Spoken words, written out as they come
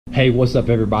Hey, what's up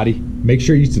everybody? Make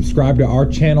sure you subscribe to our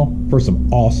channel for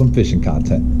some awesome fishing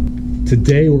content.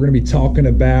 Today we're going to be talking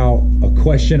about a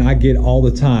question I get all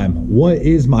the time. What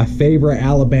is my favorite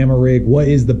Alabama rig? What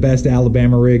is the best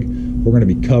Alabama rig? We're going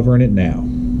to be covering it now.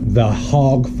 The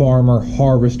Hog Farmer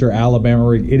Harvester Alabama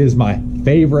rig. It is my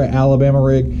favorite Alabama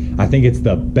rig. I think it's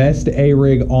the best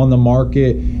A-rig on the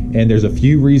market, and there's a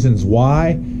few reasons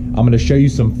why. I'm going to show you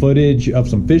some footage of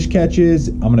some fish catches.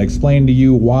 I'm going to explain to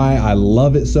you why I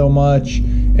love it so much,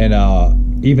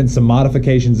 and even some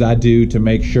modifications I do to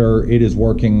make sure it is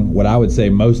working what I would say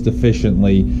most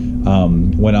efficiently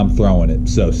when I'm throwing it.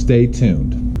 So stay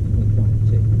tuned.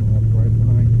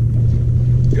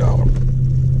 Got him.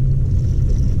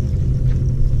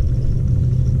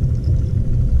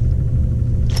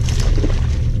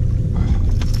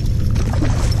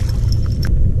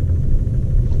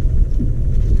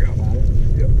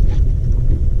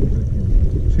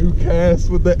 Cast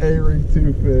with the A-ring,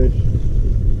 2 fish.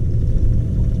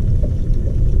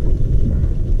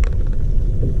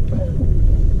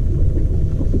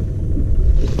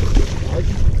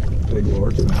 Big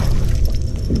largemouth.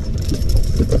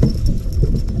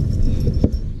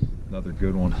 Another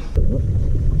good one.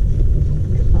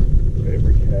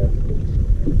 Every cast.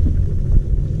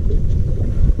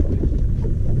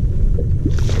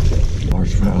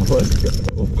 Largemouth, let's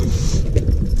go.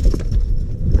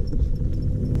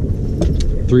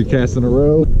 3 casts in a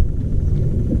row.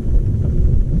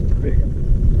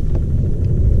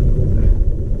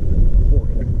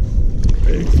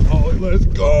 Big solid, let's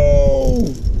go.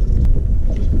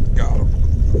 Got him.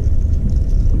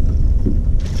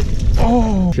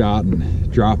 Oh! Shot and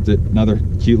dropped it. Another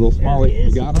cute little smallie.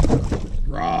 You got him?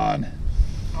 Run.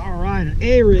 All right, an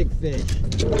A-rig fish.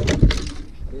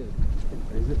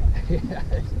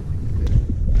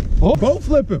 Oh, boat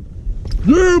flip him.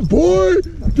 Yeah, boy!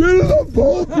 Get in the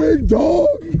boat, big dog!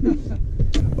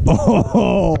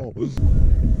 Oh!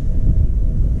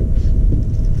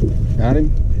 Got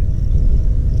him?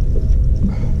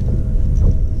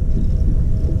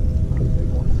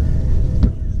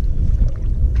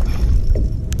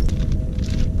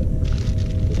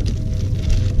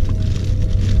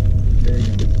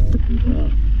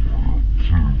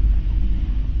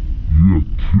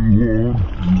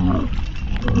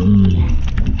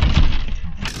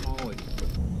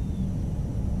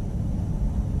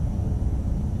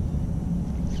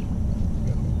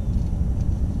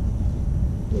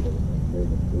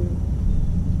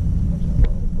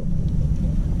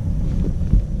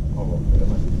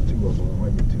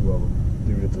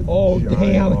 Oh,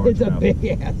 damn, it's a big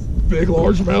ass. Big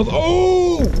largemouth.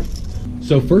 Oh!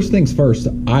 So first things first,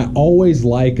 I always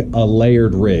like a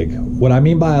layered rig. What I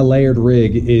mean by a layered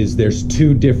rig is there's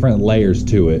 2 different layers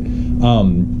to it.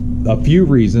 A few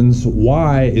reasons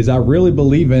why is I really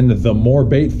believe in the more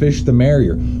bait fish, the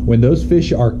merrier. When those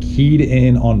fish are keyed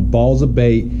in on balls of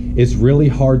bait, it's really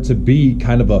hard to beat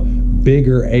kind of a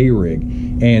bigger A-rig.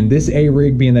 And this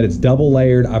A-rig, being that it's double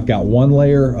layered, I've got 1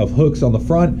 layer of hooks on the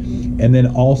front and then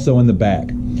also in the back.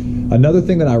 Another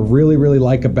thing that I really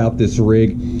like about this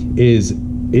rig is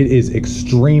it is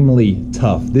extremely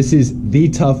tough. This is the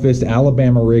toughest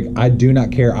Alabama rig. I do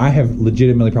not care. I have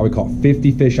legitimately probably caught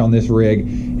 50 fish on this rig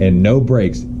and no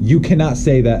breaks. You cannot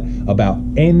say that about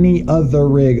any other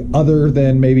rig other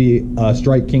than maybe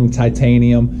Strike King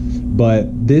Titanium. But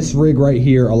this rig right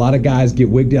here, a lot of guys get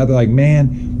wigged out. They're like,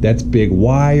 man, that's big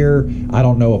wire. I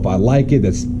don't know if I like it.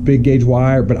 That's big gauge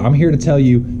wire. But I'm here to tell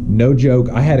you, no joke.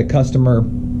 I had a customer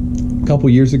a couple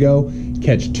years ago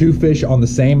catch 2 fish on the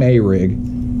same A-rig.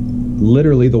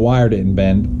 Literally, the wire didn't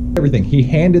bend. Everything. He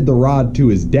handed the rod to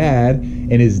his dad,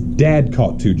 and his dad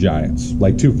caught 2 giants,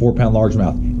 like 2 4-pound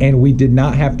largemouth, and we did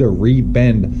not have to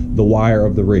re-bend the wire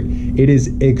of the rig. It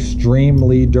is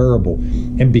extremely durable,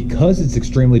 and because it's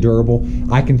extremely durable,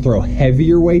 I can throw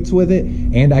heavier weights with it,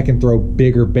 and I can throw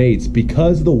bigger baits.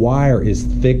 Because the wire is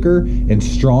thicker and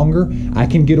stronger, I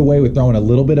can get away with throwing a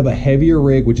little bit of a heavier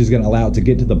rig, which is going to allow it to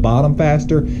get to the bottom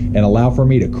faster and allow for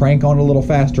me to crank on a little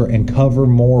faster and cover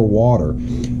more water.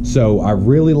 So I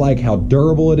really like how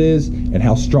durable it is and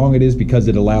how strong it is, because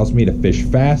it allows me to fish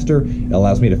faster. It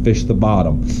allows me to fish the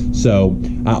bottom. So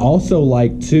I also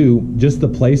like too just the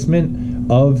placement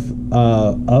of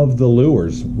the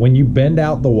lures. When you bend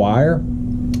out the wire,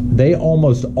 they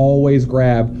almost always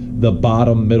grab the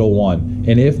bottom middle one,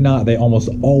 and if not, they almost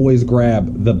always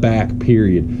grab the back,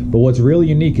 period. But what's really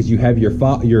unique is you have your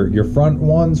front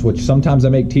ones, which sometimes I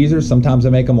make teasers, sometimes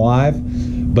I make them live.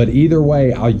 But either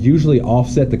way, I'll usually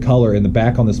offset the color in the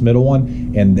back on this middle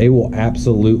one, and they will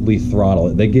absolutely throttle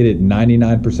it. They get it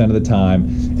 99% of the time,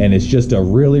 and it's just a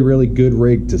really, really good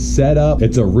rig to set up.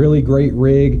 It's a really great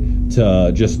rig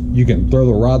to just, you can throw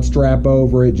the rod strap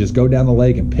over it, just go down the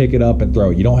lake and pick it up and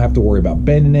throw it. You don't have to worry about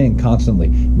bending it and constantly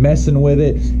messing with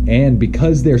it. And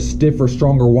because they're stiffer,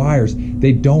 stronger wires,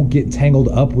 they don't get tangled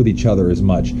up with each other as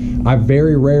much. I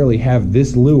very rarely have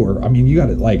this lure. I mean, you got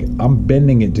it, like, I'm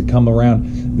bending it to come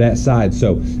around that side.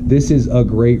 So this is a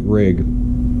great rig.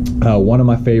 One of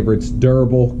my favorites,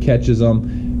 durable, catches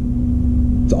them.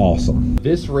 It's awesome.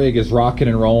 This rig is rocking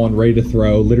and rolling, ready to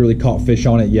throw. Literally caught fish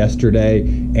on it yesterday.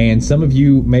 And some of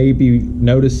you may be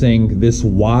noticing this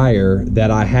wire that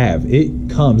I have. It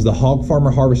comes, the Hog Farmer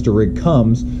Harvester rig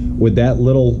comes with that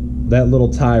little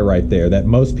tie right there that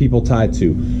most people tie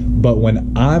to. But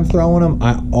when I'm throwing them,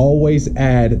 I always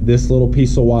add this little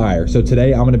piece of wire. So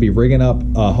today I'm going to be rigging up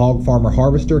a Hog Farmer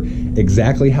Harvester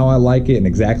exactly how I like it and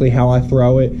exactly how I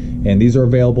throw it. And these are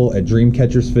available at Dream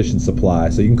Catchers Fishing Supply.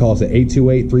 So you can call us at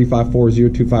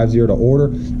 828-354-0250 to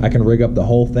order. I can rig up the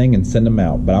whole thing and send them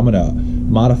out. But I'm going to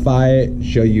modify it,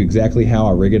 show you exactly how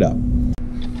I rig it up.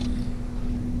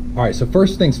 All right, so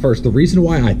first things first, the reason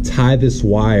why I tie this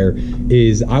wire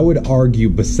is, I would argue,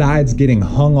 besides getting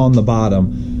hung on the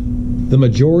bottom, the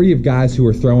majority of guys who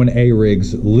are throwing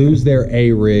A-rigs lose their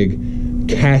A-rig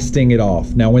casting it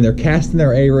off. Now, when they're casting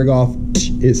their A-rig off,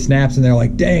 it snaps and they're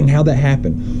like, dang, how'd that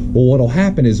happen? Well, what'll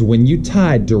happen is when you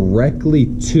tie directly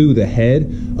to the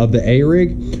head of the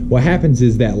A-rig, what happens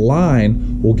is that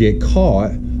line will get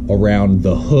caught around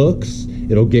the hooks.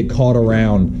 It'll get caught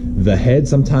around the head.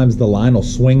 Sometimes the line will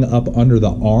swing up under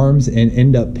the arms and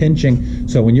end up pinching.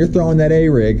 So when you're throwing that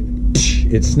A-rig,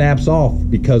 it snaps off,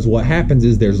 because what happens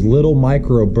is there's little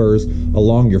micro burrs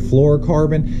along your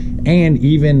fluorocarbon, and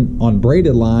even on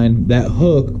braided line, that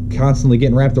hook constantly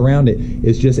getting wrapped around it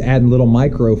is just adding little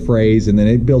micro frays, and then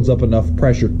it builds up enough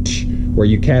pressure where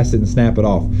you cast it and snap it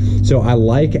off. So I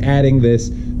like adding this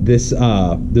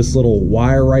little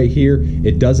wire right here.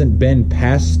 It doesn't bend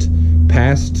past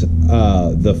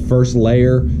the first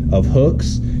layer of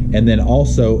hooks. And then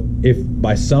also, if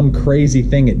by some crazy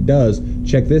thing it does,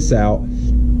 check this out,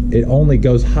 it only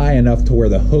goes high enough to where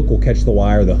the hook will catch the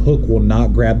wire. The hook will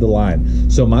not grab the line.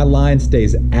 So my line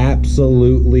stays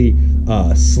absolutely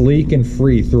sleek and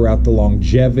free throughout the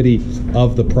longevity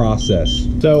of the process.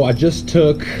 So I just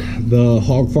took the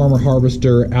Hog Farmer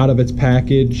Harvester out of its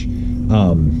package.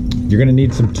 You're gonna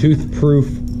need some tooth-proof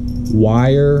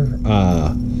wire.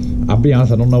 I'll be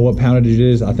honest, I don't know what poundage it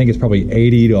is. I think it's probably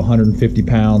 80 to 150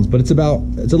 pounds, but it's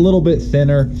a little bit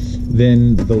thinner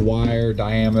than the wire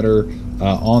diameter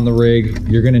on the rig.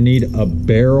 You're gonna need a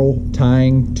barrel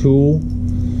tying tool,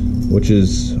 which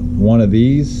is one of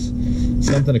these.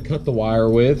 Something to cut the wire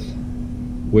with,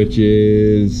 which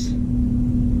is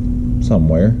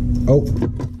somewhere. Oh,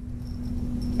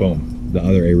 boom, the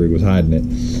other A-rig was hiding it.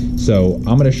 So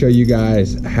I'm gonna show you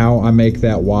guys how I make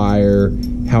that wire,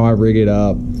 how I rig it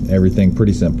up, everything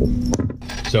pretty simple.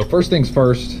 So first things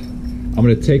first, I'm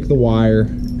gonna take the wire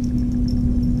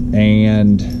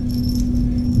and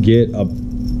get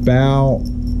about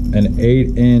an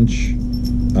 8-inch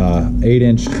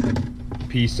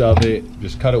piece of it.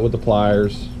 Just cut it with the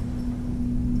pliers.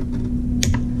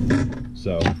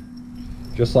 So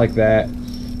just like that.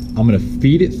 I'm gonna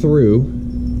feed it through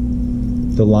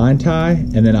the line tie,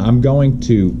 and then I'm going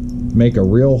to make a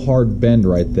real hard bend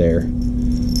right there,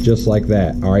 just like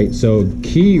that. All right, so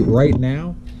key right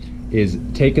now is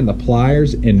taking the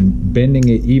pliers and bending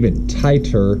it even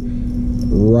tighter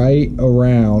right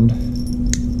around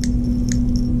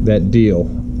that deal.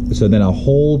 So then I'll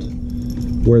hold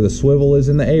where the swivel is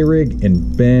in the A-rig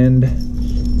and bend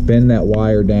that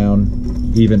wire down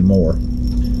even more.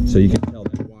 So you can tell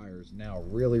that wire is now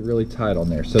really, really tight on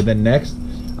there. So then next,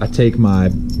 I take my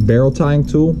barrel tying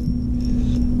tool,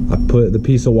 I put the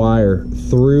piece of wire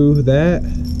through that,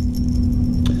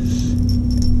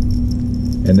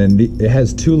 and then it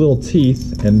has two little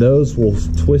teeth, and those will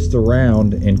twist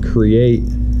around and create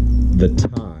the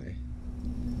tie.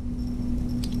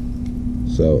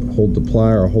 So hold the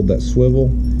plier, I'll hold that swivel,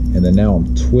 and then now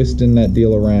I'm twisting that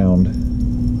deal around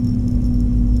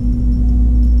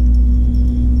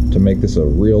to make this a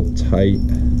real tight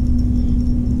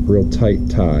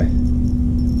tie.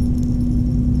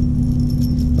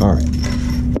 All right,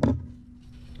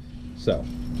 so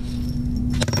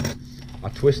I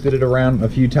twisted it around a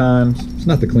few times. It's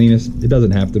not the cleanest, it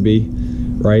doesn't have to be,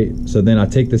 right? So then I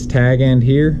take this tag end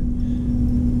here,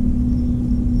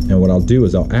 and what I'll do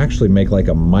is I'll actually make like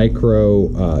a micro,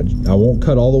 I won't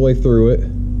cut all the way through it,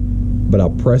 but I'll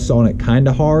press on it kind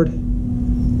of hard.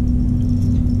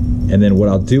 And then what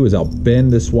I'll do is I'll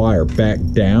bend this wire back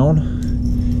down,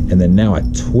 and then now I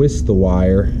twist the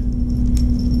wire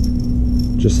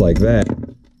just like that.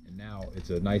 And now it's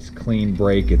a nice clean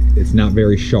break. It's not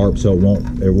very sharp, so it won't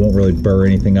really burr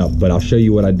anything up. But I'll show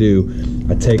you what I do.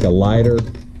 I take a lighter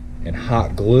and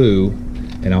hot glue,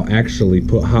 and I'll actually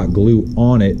put hot glue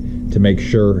on it to make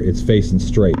sure it's facing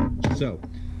straight. So,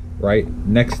 right,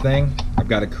 next thing, I've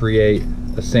got to create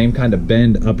the same kind of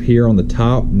bend up here on the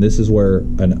top, and this is where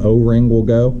an O-ring will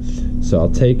go. So I'll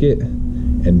take it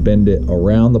and bend it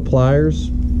around the pliers,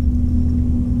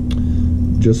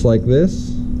 just like this.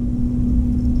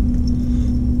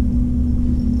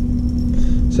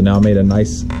 So now I made a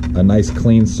nice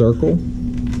clean circle,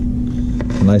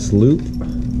 a nice loop,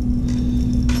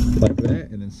 like that.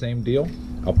 And then same deal,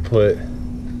 I'll put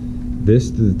this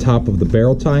to the top of the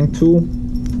barrel tying tool,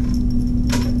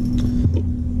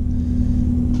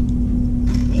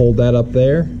 hold that up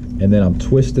there, and then I'm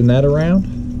twisting that around.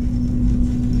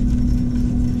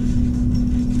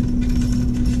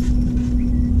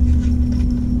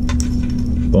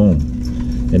 Boom.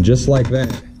 And just like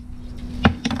that,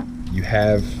 you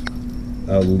have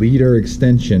a leader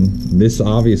extension. This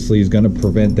obviously is going to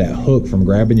prevent that hook from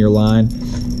grabbing your line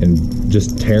and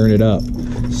just tearing it up.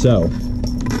 So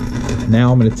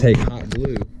now I'm going to take hot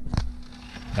glue.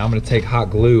 Now I'm going to take hot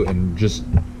glue and just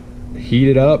heat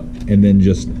it up, and then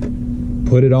just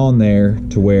put it on there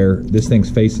to where this thing's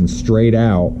facing straight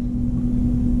out.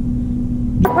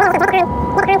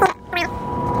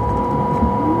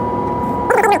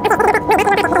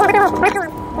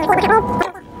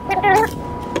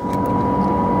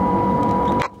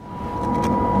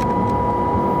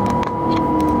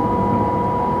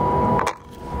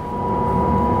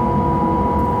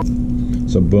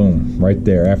 So boom, right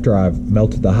there. After I've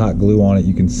melted the hot glue on it,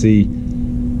 you can see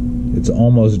it's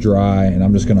almost dry, and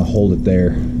I'm just gonna hold it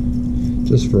there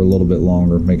just for a little bit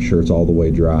longer, make sure it's all the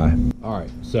way dry. All right,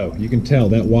 so you can tell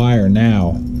that wire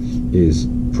now is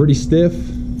pretty stiff.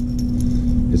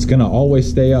 It's gonna always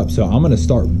stay up, so I'm gonna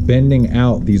start bending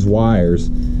out these wires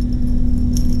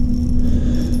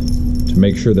to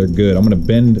make sure they're good. I'm gonna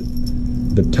bend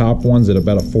the top ones at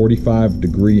about a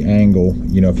 45-degree angle.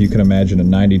 You know, if you can imagine a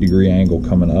 90-degree angle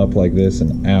coming up like this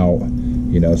and out,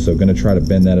 you know, so gonna try to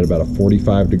bend that at about a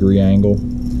 45-degree angle,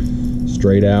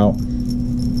 straight out,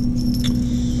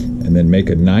 and then make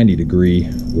a 90-degree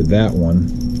with that one.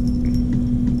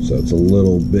 So it's a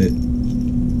little bit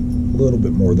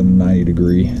more than a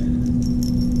 90-degree.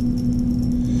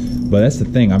 But that's the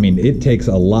thing, I mean, it takes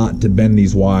a lot to bend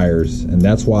these wires, and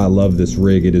that's why I love this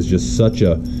rig. It is just such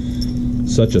a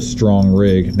strong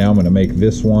rig. Now I'm going to make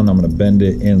this one, I'm going to bend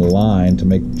it in line to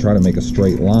try to make a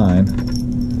straight line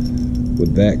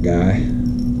with that guy.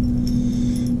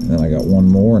 And then I got one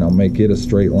more, and I'll make it a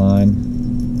straight line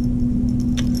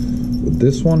with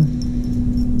this one.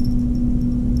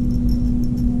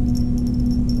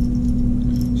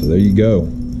 So there you go,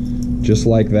 just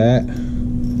like that.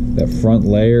 That front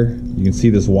layer, you can see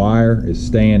this wire is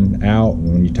staying out,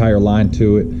 and when you tie your line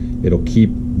to it, it'll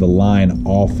keep the line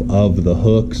off of the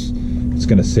hooks. It's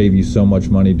going to save you so much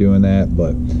money doing that.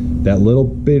 But that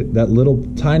little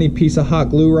tiny piece of hot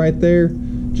glue right there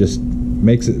just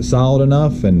makes it solid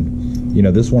enough, and you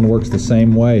know, this one works the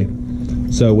same way.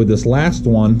 So with this last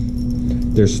one,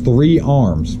 there's 3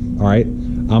 arms. All right,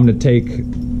 I'm going to take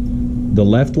the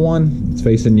left one, it's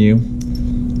facing you,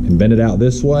 and bend it out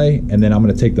this way, and then I'm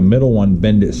going to take the middle one,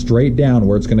 bend it straight down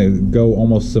where it's going to go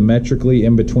almost symmetrically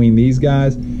in between these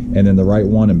guys, and then the right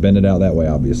one and bend it out that way,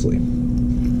 obviously.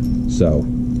 So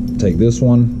take this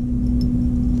one,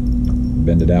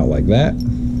 bend it out like that.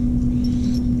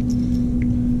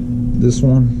 This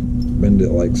one, bend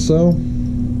it like so,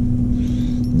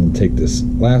 and then take this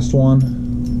last one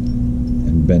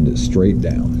and bend it straight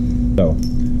down. So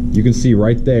you can see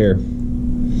right there,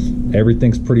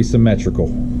 everything's pretty symmetrical.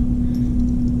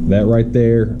 That right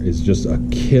there is just a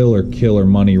killer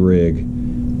money rig.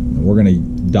 And we're gonna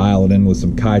dial it in with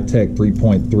some Keitech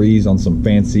 3.3s on some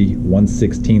fancy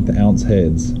 1/16 ounce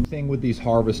heads. The thing with these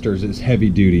harvesters is heavy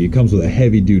duty. It comes with a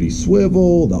heavy duty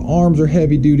swivel, the arms are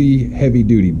heavy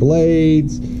duty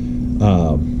blades,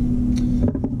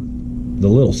 the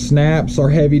little snaps are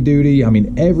heavy duty. I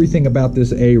mean, everything about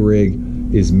this A-rig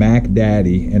is Mac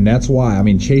Daddy, and that's why, I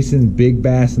mean, chasing big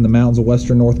bass in the mountains of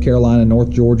western North Carolina, North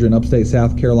Georgia, and upstate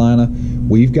South Carolina,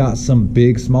 we've got some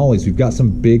big smallies, we've got some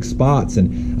big spots,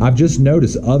 and I've just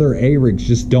noticed other A-rigs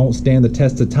just don't stand the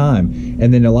test of time.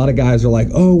 And then a lot of guys are like,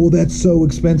 oh, well, that's so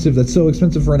expensive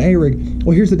for an A-rig.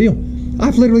 Well, here's the deal.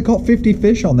 I've literally caught 50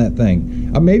 fish on that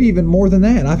thing, maybe even more than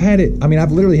that. I've had it, I mean,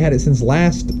 I've literally had it since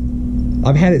last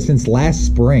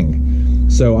spring.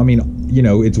 So, I mean, you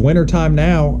know, it's winter time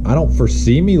now. I don't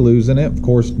foresee me losing it. Of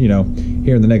course, you know,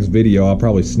 here in the next video, I'll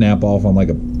probably snap off on like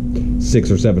a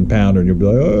 6 or 7 pounder, and you'll be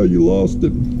like, oh, you lost it.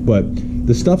 But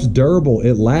the stuff's durable.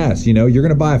 It lasts. You know, you're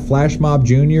gonna buy a Flash Mob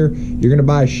Junior, you're gonna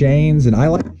buy a Shane's, and I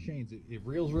like the Shane's. It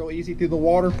reels real easy through the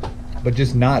water, but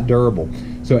just not durable.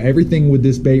 So everything with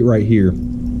this bait right here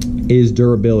is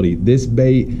durability. This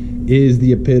bait is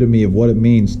the epitome of what it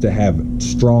means to have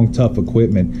strong, tough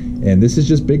equipment, and this is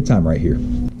just big time right here.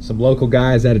 Some local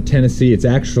guys out of Tennessee. It's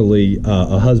actually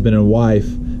a husband and wife,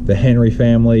 the Henry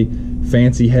family.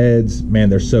 Fancy heads, man,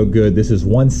 they're so good. This is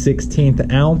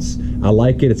 1/16 ounce. I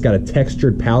like it. It's got a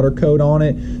textured powder coat on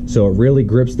it, so it really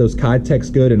grips those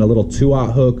Kytex good, and a little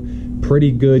 2/0 hook.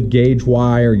 Pretty good gauge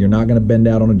wire. You're not going to bend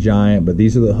out on a giant, but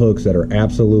these are the hooks that are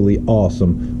absolutely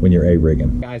awesome when you're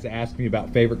A-rigging. Guys ask me about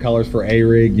favorite colors for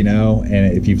A-rig, you know,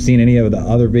 and if you've seen any of the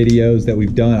other videos that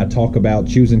we've done, I talk about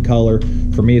choosing color.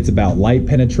 For me, it's about light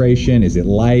penetration. Is it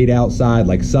light outside,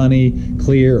 like sunny,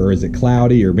 clear, or is it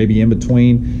cloudy, or maybe in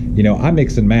between? You know, I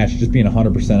mix and match, just being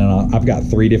 100% on. I've got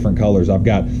 3 different colors. I've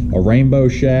got a rainbow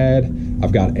shad,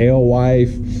 I've got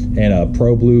alewife, and a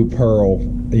pro blue pearl.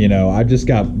 You know, I've just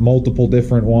got multiple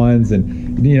different ones,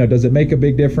 and you know, does it make a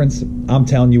big difference? I'm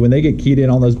telling you, when they get keyed in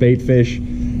on those bait fish,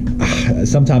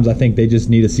 sometimes I think they just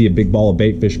need to see a big ball of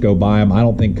bait fish go by them. I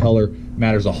don't think color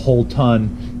matters a whole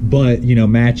ton, but you know,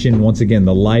 matching once again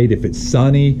the light. If it's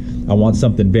sunny, I want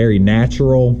something very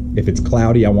natural. If it's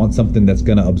cloudy, I want something that's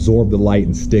going to absorb the light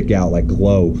and stick out like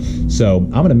glow. So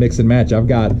I'm going to mix and match. I've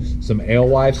got some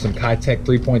alewife, some Kytech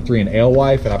 3.3 and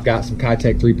alewife, and I've got some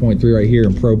Kytech 3.3 right here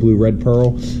in Pro Blue Red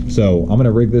Pearl. So I'm going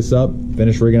to rig this up,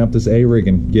 finish rigging up this A-rig,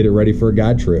 and get it ready for a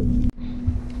guide trip.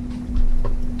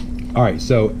 All right,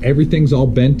 so everything's all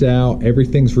bent out,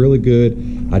 everything's really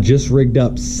good. I just rigged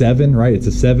up 7, right? It's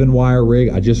a 7-wire rig.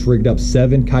 I just rigged up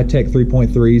 7 Kytech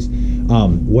 3.3s.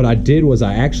 What I did was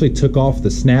I actually took off the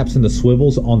snaps and the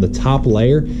swivels on the top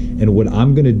layer, and what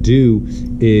I'm gonna do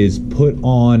is put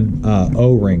on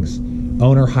O-rings.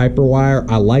 Owner Hyperwire.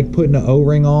 I like putting an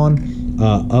O-ring on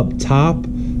up top,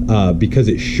 because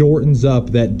it shortens up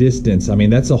that distance. I mean,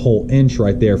 that's a whole inch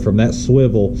right there from that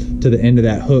swivel to the end of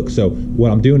that hook. So what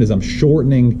I'm doing is I'm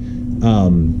shortening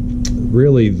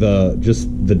really just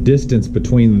the distance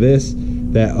between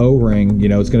that O-ring. You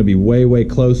know, it's going to be way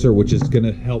closer, which is going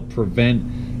to help prevent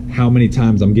how many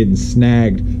times I'm getting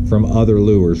snagged from other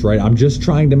lures, right? I'm just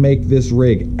trying to make this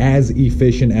rig as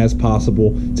efficient as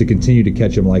possible to continue to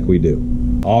catch them like we do.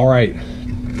 All right.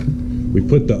 We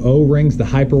put the O-rings, the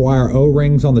Hyperwire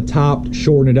O-rings on the top,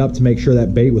 shorten it up to make sure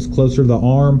that bait was closer to the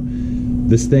arm.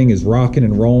 This thing is rocking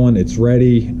and rolling. It's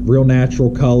ready. Real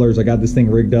natural colors. I got this thing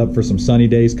rigged up for some sunny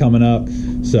days coming up.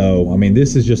 So, I mean,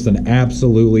 this is just an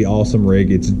absolutely awesome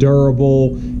rig. It's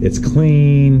durable. It's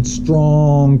clean,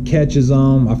 strong, catches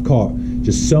them. I've caught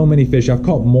just so many fish. I've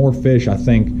caught more fish, I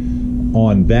think,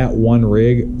 on that one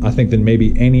rig, I think, than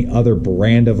maybe any other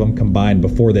brand of them combined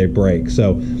before they break.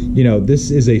 So, you know,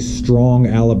 this is a strong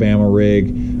Alabama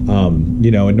rig. You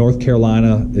know, in North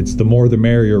Carolina, it's the more the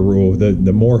merrier rule.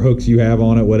 The more hooks you have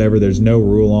on it, whatever, there's no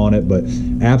rule on it, but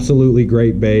absolutely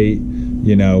great bait.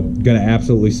 You know, gonna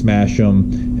absolutely smash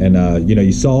them. And you know,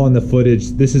 you saw in the footage,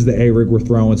 this is the A-rig we're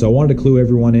throwing. So I wanted to clue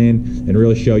everyone in and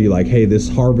really show you, like, hey, this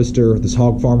harvester, this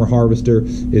Hog Farmer harvester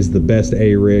is the best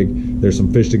A-rig. There's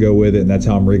some fish to go with it, and that's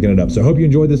how I'm rigging it up. So I hope you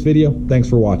enjoyed this video. Thanks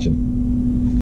for watching.